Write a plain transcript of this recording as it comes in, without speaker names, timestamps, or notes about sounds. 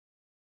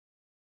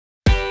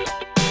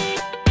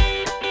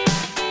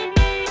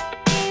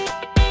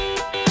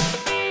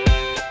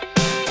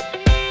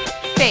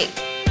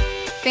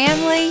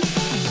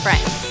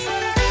friends.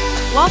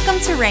 Welcome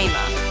to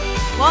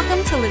Rhema.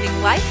 Welcome to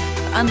living life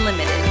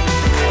unlimited.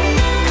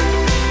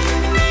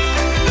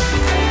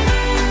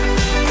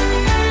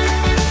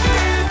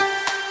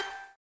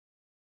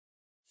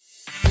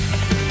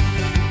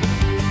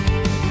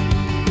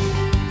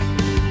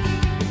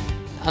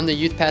 I'm the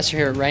youth pastor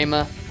here at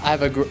Rhema. I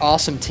have an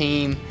awesome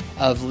team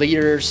of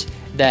leaders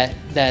that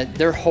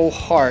their whole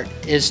heart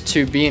is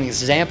to be an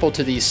example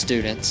to these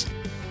students.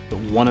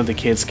 One of the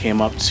kids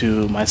came up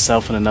to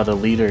myself and another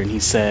leader and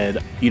he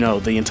said, you know,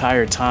 the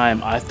entire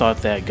time I thought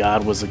that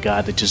God was a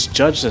God that just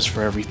judged us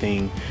for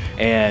everything,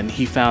 and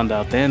he found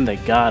out then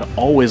that God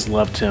always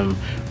loved him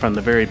from the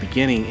very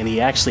beginning, and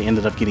he actually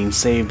ended up getting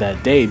saved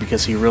that day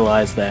because he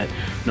realized that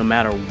no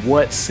matter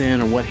what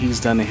sin or what he's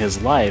done in his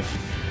life,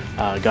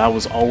 God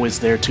was always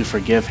there to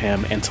forgive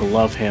him and to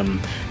love him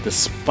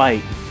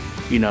despite,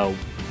 you know,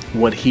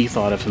 what he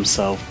thought of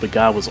himself, but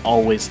God was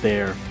always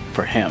there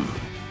for him.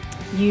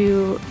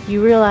 You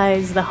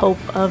realize the hope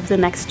of the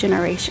next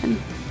generation.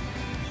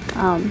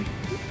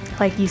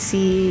 Like you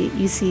see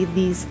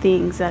these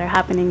things that are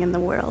happening in the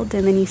world,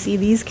 and then you see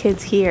these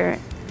kids here,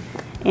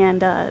 and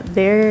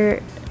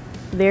they're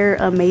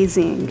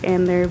amazing,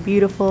 and they're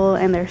beautiful,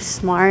 and they're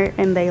smart,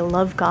 and they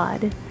love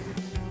God.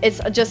 It's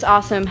just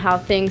awesome how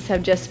things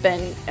have just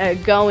been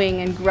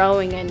going and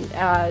growing,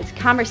 and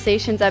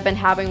conversations I've been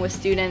having with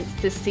students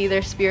to see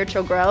their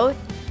spiritual growth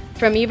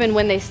from even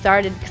when they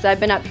started, because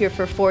I've been up here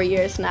for 4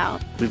 years now.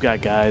 We've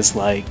got guys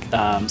like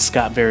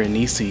Scott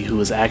Veronese, who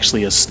was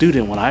actually a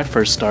student when I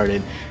first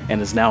started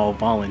and is now a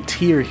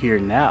volunteer here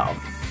now.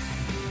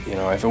 You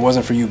know, if it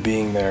wasn't for you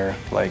being there,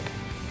 like,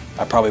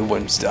 I probably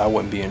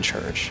wouldn't be in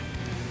church.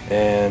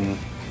 And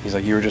he's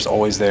like, you were just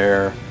always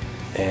there,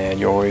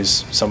 and you're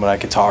always someone I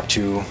could talk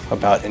to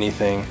about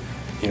anything,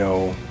 you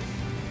know,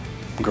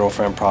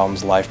 girlfriend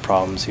problems, life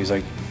problems. He's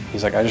like,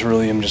 I just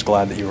really am just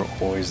glad that you were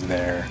always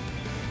there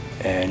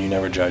and you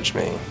never judged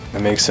me.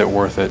 It makes it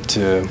worth it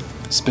to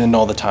spend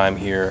all the time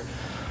here.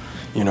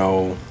 You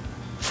know,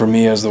 for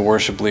me as the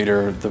worship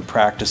leader, the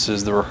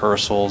practices, the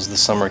rehearsals, the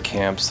summer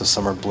camps, the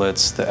summer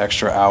blitz, the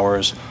extra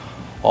hours,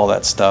 all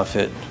that stuff,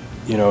 it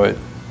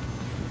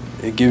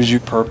gives you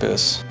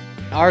purpose.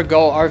 Our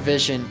goal, our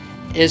vision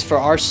is for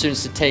our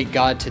students to take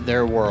God to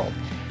their world.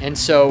 And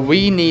so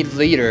we need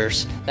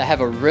leaders that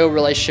have a real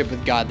relationship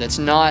with God, that's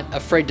not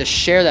afraid to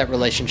share that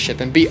relationship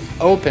and be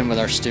open with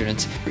our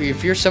students.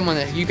 If you're someone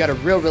that you got a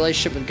real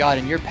relationship with God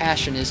and your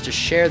passion is to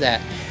share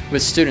that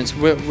with students,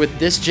 with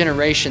this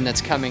generation that's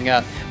coming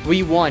up,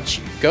 we want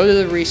you. Go to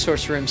the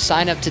resource room,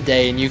 sign up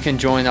today, and you can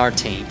join our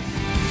team.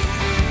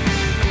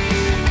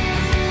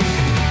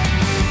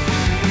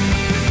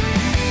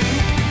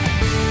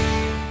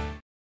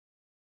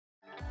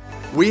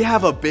 We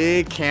have a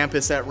big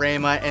campus at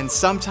Rhema, and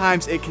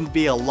sometimes it can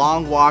be a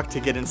long walk to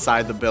get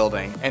inside the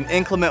building, and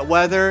inclement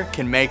weather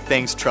can make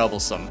things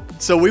troublesome.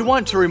 So we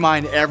want to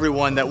remind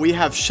everyone that we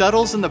have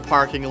shuttles in the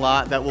parking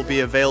lot that will be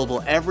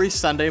available every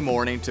Sunday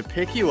morning to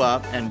pick you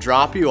up and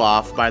drop you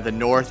off by the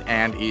north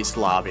and east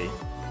lobby.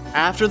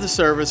 After the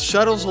service,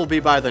 shuttles will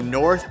be by the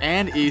north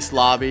and east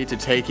lobby to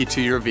take you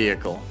to your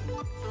vehicle.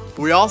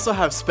 We also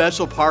have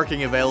special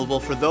parking available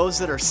for those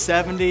that are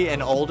 70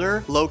 and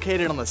older,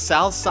 located on the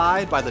south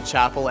side by the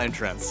chapel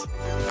entrance.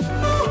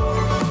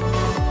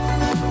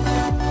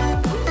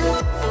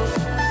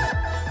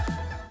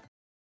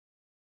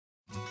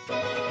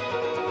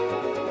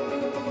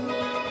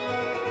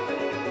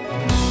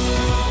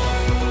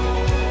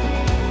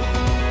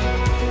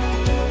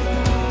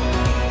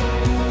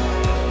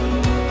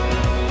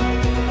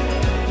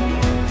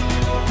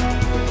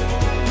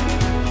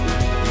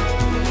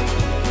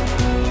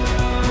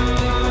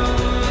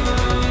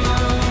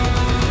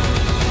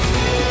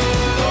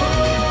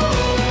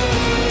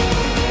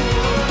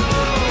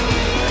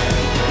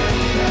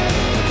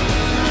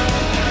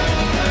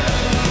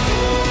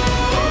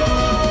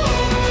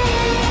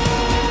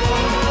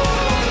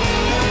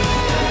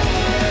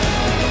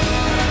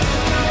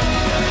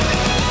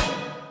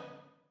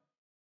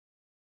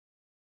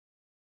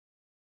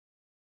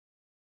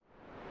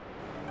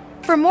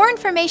 For more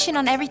information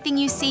on everything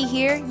you see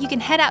here, you can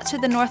head out to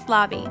the North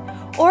Lobby,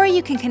 or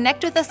you can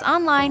connect with us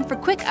online for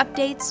quick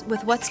updates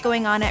with what's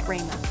going on at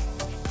Rhema.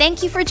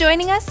 Thank you for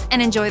joining us,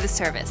 and enjoy the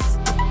service.